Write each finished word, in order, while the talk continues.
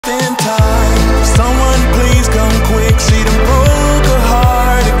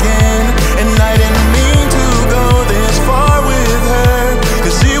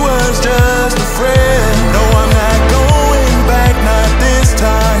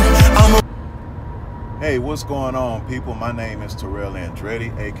Hey, what's going on, people? My name is Terrell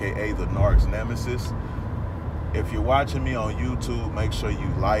Andretti, aka the Narc's Nemesis. If you're watching me on YouTube, make sure you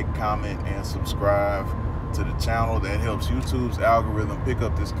like, comment, and subscribe to the channel. That helps YouTube's algorithm pick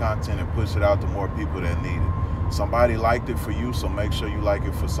up this content and push it out to more people that need it. Somebody liked it for you, so make sure you like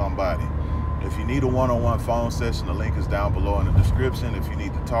it for somebody. If you need a one-on-one phone session, the link is down below in the description. If you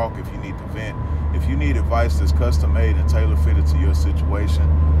need to talk, if you need to vent, if you need advice that's custom-made and tailor-fitted to your situation,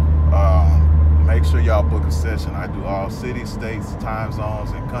 make sure y'all book a session. I do all cities, states, time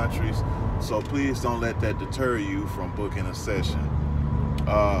zones, and countries, so please don't let that deter you from booking a session.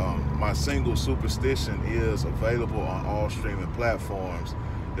 My single Superstition is available on all streaming platforms.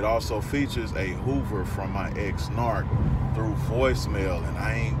 It also features a Hoover from my ex-narc through voicemail, and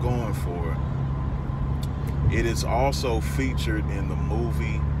I ain't going for it. It is also featured in the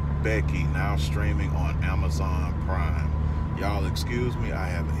movie Becky, now streaming on Amazon Prime. Y'all excuse me, I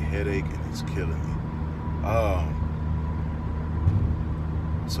have a headache and it's killing me.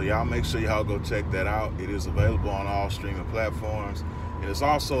 So y'all make sure y'all go check that out. It is available on all streaming platforms. It is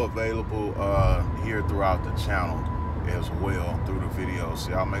also available here throughout the channel as well through the videos.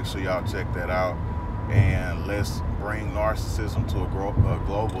 So y'all make sure y'all check that out. And let's bring narcissism to a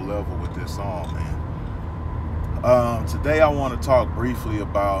global level with this song, man. Today I want to talk briefly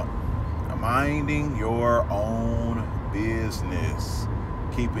about minding your own business,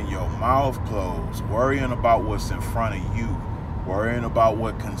 keeping your mouth closed, worrying about what's in front of you, worrying about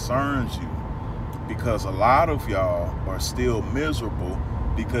what concerns you, because a lot of y'all are still miserable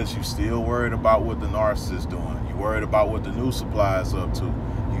because you still worried about what the narcissist is doing. You worried about what the new supply is up to.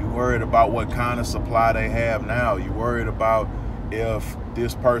 You worried about what kind of supply they have now. You worried about if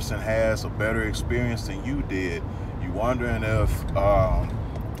this person has a better experience than you did. You wondering if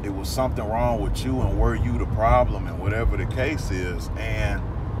it was something wrong with you and were you the problem, and whatever the case is. And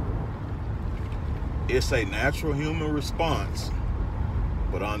it's a natural human response,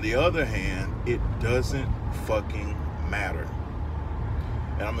 but on the other hand, it doesn't fucking matter.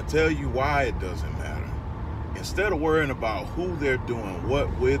 And I'm gonna tell you why it doesn't matter. Instead of worrying about who they're doing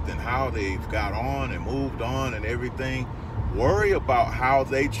what with and how they've got on and moved on and everything, worry about how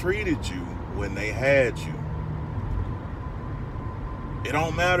they treated you when they had you. It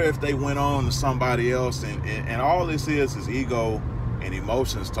don't matter if they went on to somebody else, and all this is ego and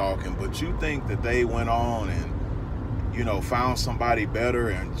emotions talking, but you think that they went on and, you know, found somebody better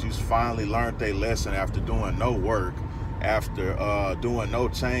and just finally learned their lesson after doing no work, after doing no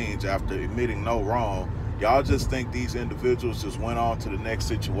change, after admitting no wrong. Y'all just think these individuals just went on to the next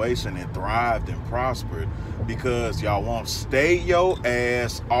situation and thrived and prospered because y'all won't stay your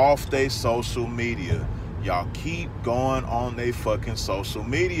ass off their social media. Y'all keep going on their fucking social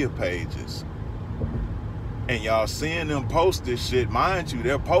media pages. And y'all seeing them post this shit. Mind you,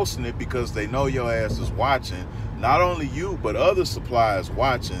 they're posting it because they know your ass is watching. Not only you, but other suppliers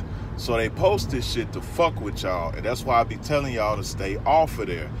watching. So they post this shit to fuck with y'all. And that's why I be telling y'all to stay off of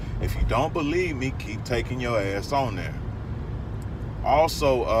there. If you don't believe me, keep taking your ass on there.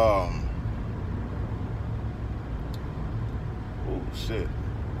 Also, oh shit.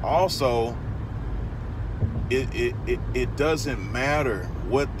 Also, it doesn't matter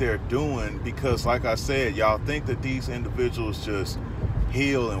what they're doing, because like I said, y'all think that these individuals just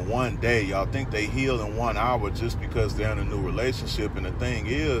heal in one day. Y'all think they heal in 1 hour just because they're in a new relationship. And the thing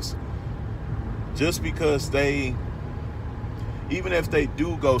is, just because they, even if they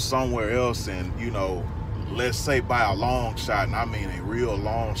do go somewhere else and, you know, let's say by a long shot, and I mean a real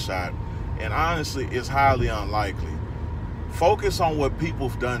long shot, and honestly it's highly unlikely, focus on what people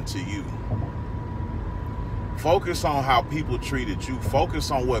have done to you. Focus on how people treated you.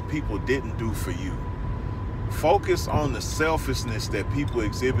 Focus on what people didn't do for you. Focus on the selfishness that people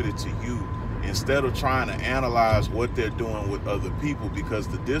exhibited to you instead of trying to analyze what they're doing with other people, because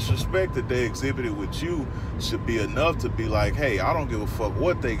the disrespect that they exhibited with you should be enough to be like, hey, I don't give a fuck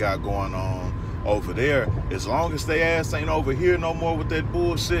what they got going on over there. As long as they ass ain't over here no more with that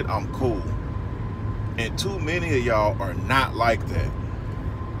bullshit, I'm cool. And too many of y'all are not like that,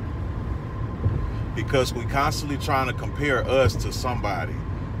 because we constantly trying to compare us to somebody.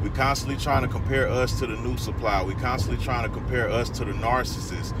 We constantly trying to compare us to the new supply. We constantly trying to compare us to the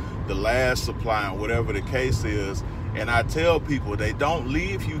narcissist, the last supply, and whatever the case is. And I tell people, they don't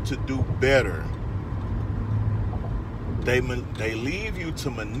leave you to do better. They leave you to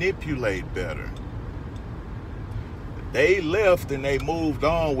manipulate better. They left and they moved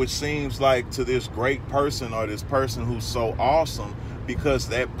on, which seems like to this great person or this person who's so awesome, because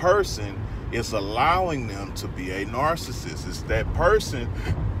that person is allowing them to be a narcissist. It's that person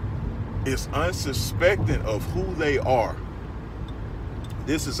is unsuspecting of who they are.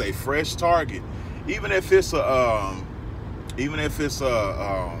 This is a fresh target, even if it's a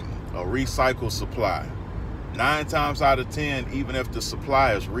recycled supply, 9 times out of 10, even if the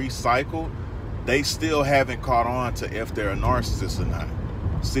supply is recycled, they still haven't caught on to if they're a narcissist or not.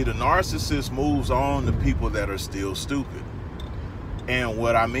 See, the narcissist moves on to people that are still stupid. And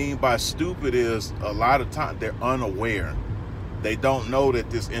what I mean by stupid is a lot of times they're unaware. They don't know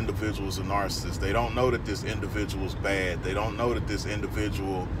that this individual is a narcissist. They don't know that this individual is bad. They don't know that this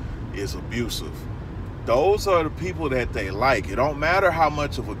individual is abusive. Those are the people that they like. It don't matter how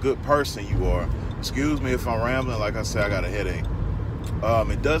much of a good person you are. Excuse me if I'm rambling. Like I said, I got a headache.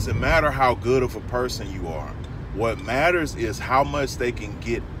 It doesn't matter how good of a person you are. What matters is how much they can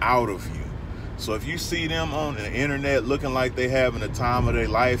get out of you. So if you see them on the internet looking like they having the time of their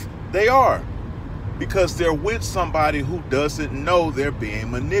life, they are. Because they're with somebody who doesn't know they're being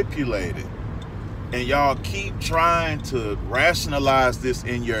manipulated. And y'all keep trying to rationalize this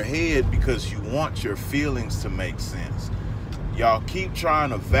in your head because you want your feelings to make sense. Y'all keep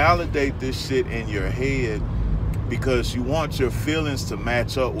trying to validate this shit in your head because you want your feelings to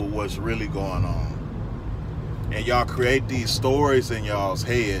match up with what's really going on. And y'all create these stories in y'all's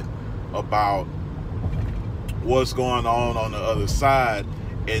head about what's going on the other side.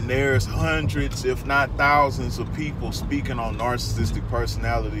 And there's hundreds, if not thousands, of people speaking on narcissistic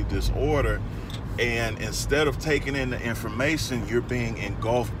personality disorder. And instead of taking in the information, you're being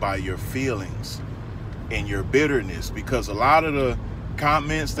engulfed by your feelings and your bitterness. Because a lot of the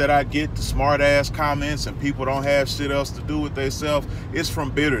comments that I get, the smart ass comments, and people don't have shit else to do with themselves, it's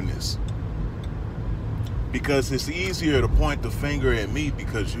from bitterness. Because it's easier to point the finger at me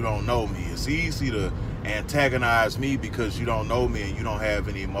because you don't know me. It's easy to antagonize me because you don't know me and you don't have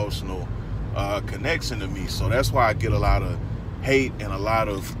any emotional connection to me. So that's why I get a lot of hate and a lot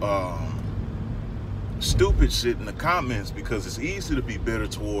of stupid shit in the comments, because it's easy to be bitter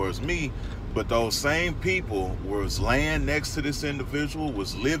towards me. But those same people was laying next to this individual,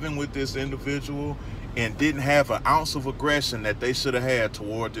 was living with this individual, and didn't have an ounce of aggression that they should have had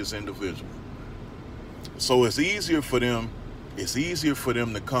toward this individual. So it's easier for them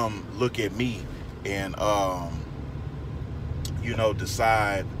to come look at me and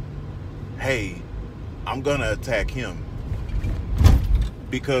decide, hey, I'm gonna attack him.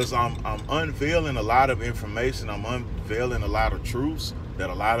 Because I'm unveiling a lot of information, I'm unveiling a lot of truths that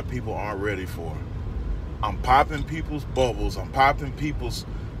a lot of people aren't ready for. I'm popping people's bubbles, I'm popping people's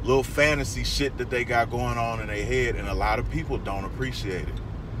little fantasy shit that they got going on in their head, and a lot of people don't appreciate it.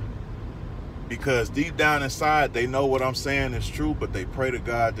 Because deep down inside, they know what I'm saying is true, but they pray to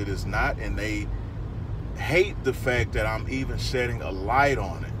God that it's not, and they hate the fact that I'm even shedding a light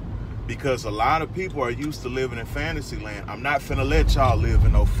on it. Because a lot of people are used to living in fantasy land. I'm not finna let y'all live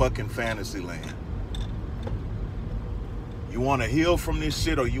in no fucking fantasy land. You want to heal from this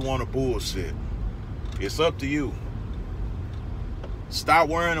shit or you want to bullshit? It's up to you. Stop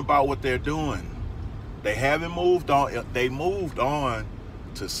worrying about what they're doing. They haven't moved on. They moved on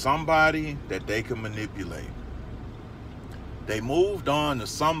to somebody that they can manipulate. They moved on to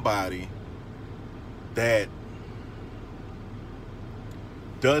somebody that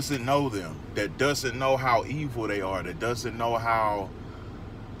doesn't know them, that doesn't know how evil they are, that doesn't know how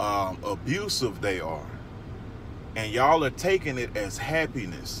abusive they are. And y'all are taking it as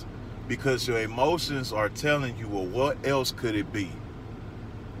happiness because your emotions are telling you, well, what else could it be?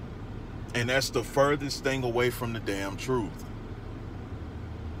 And that's the furthest thing away from the damn truth.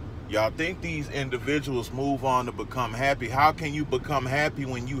 Y'all think these individuals move on to become happy. How can you become happy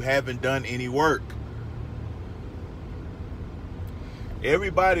when you haven't done any work?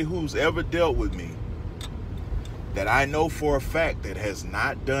 Everybody who's ever dealt with me that I know for a fact that has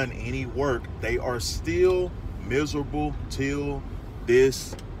not done any work, they are still miserable till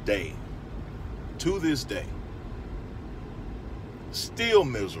this day. To this day. Still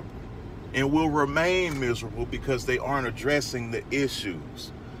miserable. And will remain miserable because they aren't addressing the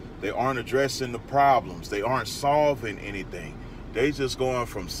issues. They aren't addressing the problems. They aren't solving anything. They just going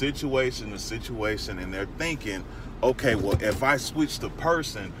from situation to situation, and they're thinking, okay, well, if I switch the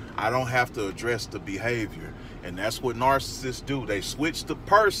person, I don't have to address the behavior. And that's what narcissists do. They switch the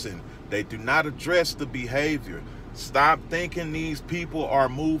person. They do not address the behavior. Stop thinking these people are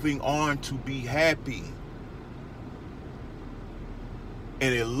moving on to be happy.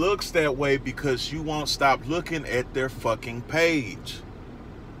 And it looks that way because you won't stop looking at their fucking page.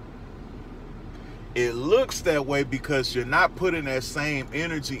 It looks that way because you're not putting that same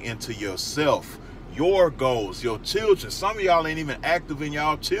energy into yourself, your goals, your children. Some of y'all ain't even active in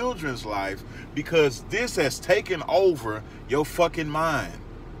y'all children's life because this has taken over your fucking mind.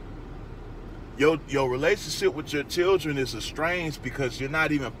 Your relationship with your children is estranged because you're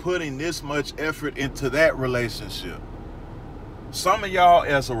not even putting this much effort into that relationship. Some of y'all,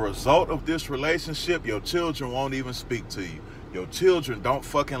 as a result of this relationship, your children won't even speak to you. Your children don't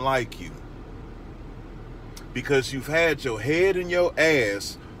fucking like you. Because you've had your head in your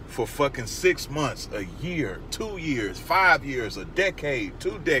ass for fucking 6 months, a year, 2 years, 5 years, a decade,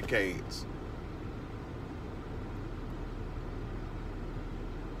 2 decades.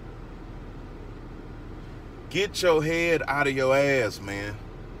 Get your head out of your ass, man.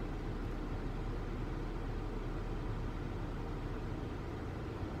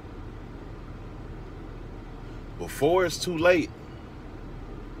 Before it's too late.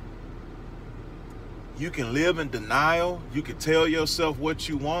 You can live in denial. You can tell yourself what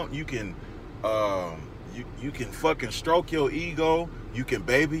you want. You can you can fucking stroke your ego. You can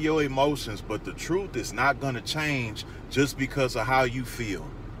baby your emotions, but the truth is not going to change just because of how you feel.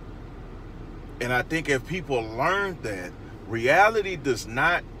 And I think if people learn that, reality does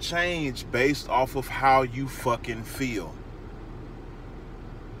not change based off of how you fucking feel.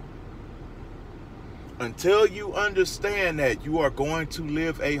 Until you understand that, you are going to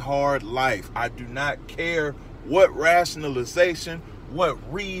live a hard life. I do not care what rationalization, what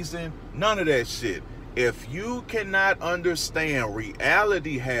reason, none of that shit. If you cannot understand,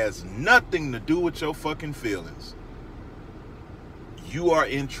 reality has nothing to do with your fucking feelings. You are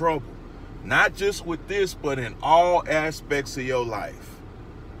in trouble. Not just with this, but in all aspects of your life.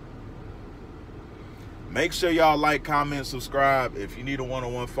 Make sure y'all like, comment, subscribe. If you need a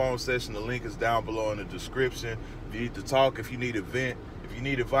one-on-one phone session, the link is down below in the description. If you need to talk, if you need a vent, if you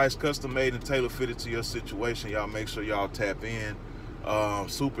need advice custom made and tailor fitted to your situation, y'all make sure y'all tap in.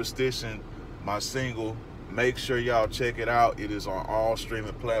 Superstition, my single, make sure y'all check it out. It is on all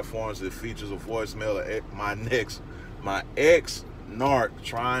streaming platforms. It features a voicemail of my ex narc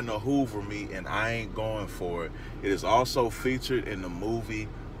trying to hoover me, and I ain't going for it. It is also featured in the movie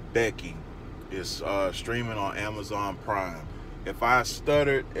Becky. It's streaming on Amazon Prime. If I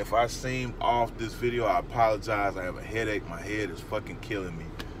stuttered, if I seemed off this video, I apologize. I have a headache. My head is fucking killing me.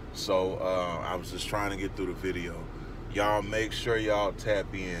 So I was just trying to get through the video. Y'all make sure y'all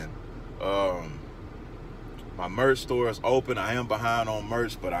tap in. My merch store is open. I am behind on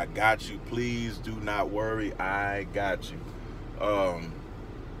merch, but I got you. Please do not worry. I got you.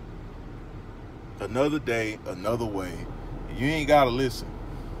 Another day, another way. You ain't gotta listen,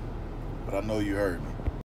 but I know you heard me.